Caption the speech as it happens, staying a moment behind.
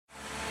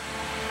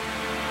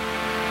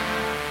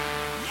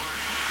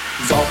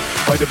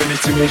Heute bin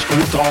ich ziemlich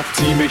gut drauf,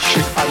 zieh mich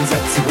schick an,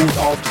 setz einen Hut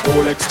auf.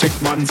 Rolex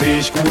tickt, man, seh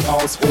ich gut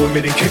aus. Hol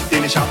mir den Kick,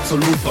 den ich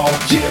absolut brauch.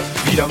 Yeah,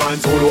 wieder mein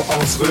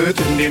Solo-Ausritt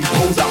in dem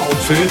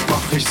Pose-Outfit.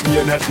 Mach ich's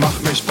mir nett, mach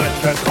mich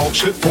brettfett drauf.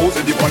 Schlittpose,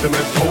 die Beute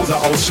mit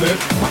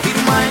Pose-Ausschnitt. Mach wie du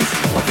meinst,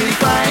 mach wie dich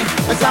fein.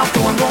 Es auf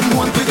Ton, rum,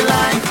 Hund,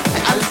 Prügeleien.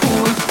 Ey, alles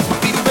cool, mach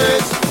wie du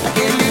willst.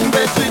 Geh lügen,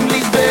 betrügen,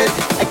 lies Bild.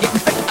 Gib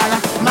ein Fett, aller,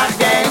 mach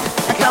Geld.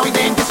 Klau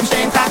Ideen, bis zum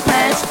Stehen, Tag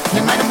fest.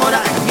 Nimm meine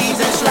Mutter eine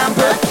fiese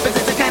Schlampe.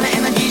 Besitze keine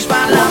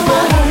Energiesparlampe.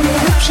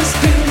 Hübsches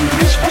Ding,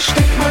 ich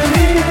versteck mein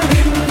Leben.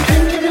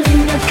 Kein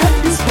Gewinne, kann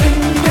es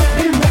bringen. Doch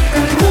wir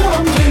machen nur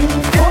am Ring.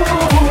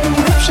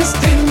 Hübsches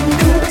Ding,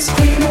 du bist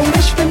Queen und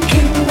ich bin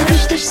King. Wenn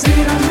ich dich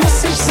sehe, dann muss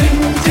ich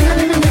singen.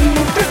 Dingelingeling,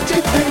 bitte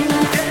bring.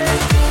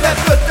 Wer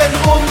wird denn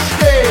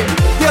rumstehen?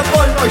 Wir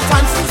wollen euch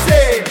tanzen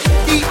sehen.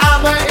 Die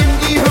Arme in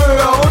die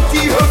Höhe und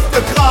die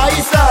Hüfte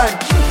kreisen.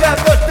 Wer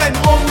wird denn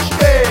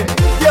rumstehen?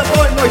 Wir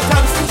wollen euch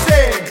tanzen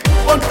sehen.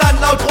 Und dann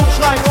laut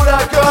rumschreien oder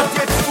gehört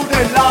jetzt zu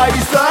den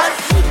Leisen?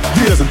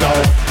 Wir sind blau,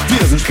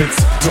 wir sind spitz.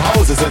 Zu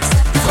Hause sitzt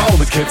die Frau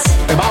mit Kids.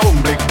 Im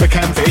Augenblick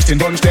bekämpfe ich den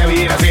Wunsch, der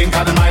wie jeder sehen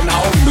kann in meinen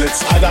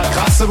Augenblitz. Alter,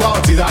 krasse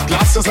Braut, sie sagt,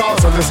 lasst es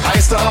raus und es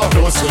heißt darauf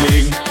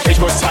loszulegen. Ich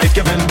muss Zeit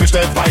gewinnen,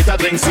 bestellt weiter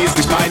Drinks. Sie ist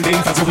nicht mein Ding,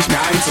 versuch ich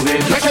mir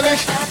einzureden.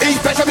 Lächerlich, ich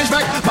becher mich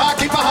weg. Mark,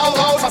 gib mal hau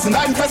raus, was in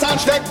deinen Fässern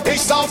steckt.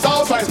 Ich sauf's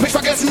aus, weil es mich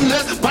vergessen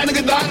lässt. Meine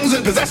Gedanken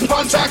sind besessen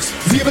von Chucks.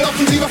 Sie will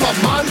offensiver vom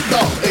Mann,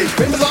 doch ich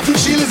bin besoffen,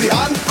 schiele sie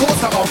an.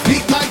 Kurz darauf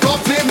liegt mein Kopf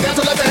neben der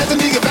Toilette. Hätte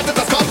nie gewettet,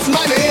 dass Kotzen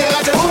meine Ehe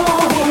rettet.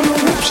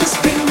 Hübsches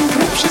Ding,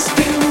 hübsches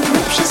Ding,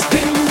 hübsches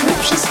Ding,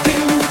 hübsches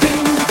Ding,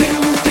 Ding,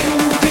 Ding, Ding,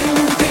 Ding,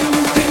 Ding,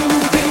 Ding, Ding,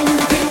 Ding,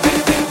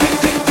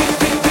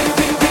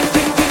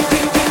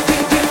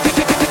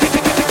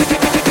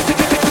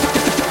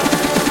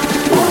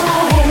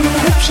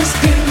 hübsches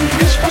Ding,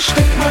 ich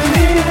versteck mein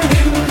Leben.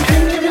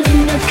 Kein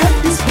Gewinne, kann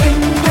es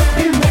bringen. Doch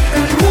wir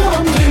machen nur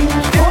am Ring.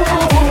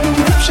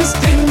 Hübsches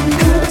Ding,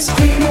 du bist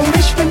Queen und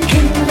ich bin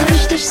King. Wenn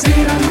ich dich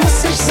sehe, dann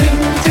muss ich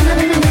singen.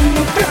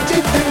 Dingelingeling, bitte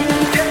bring.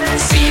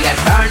 See that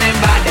burning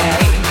body,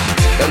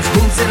 those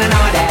boobs in an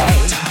day,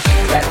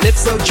 that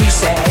lips so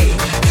juicy.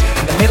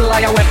 In the middle of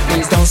your wet,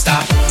 please don't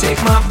stop.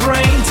 Take my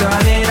brain,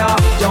 turn it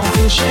off. Don't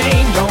feel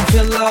shame, don't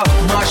feel love.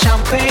 More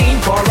champagne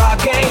for our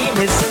game.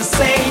 It's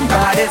insane,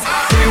 but it's.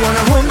 Do you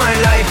wanna ruin my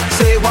life?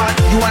 Say what?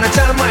 You wanna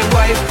tell my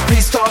wife?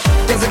 Please stop.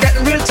 Things are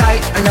getting real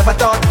tight. I never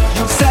thought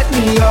you'd set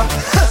me up.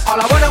 All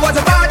I wanted was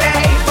a body,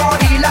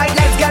 body like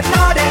let's get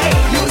naughty.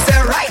 You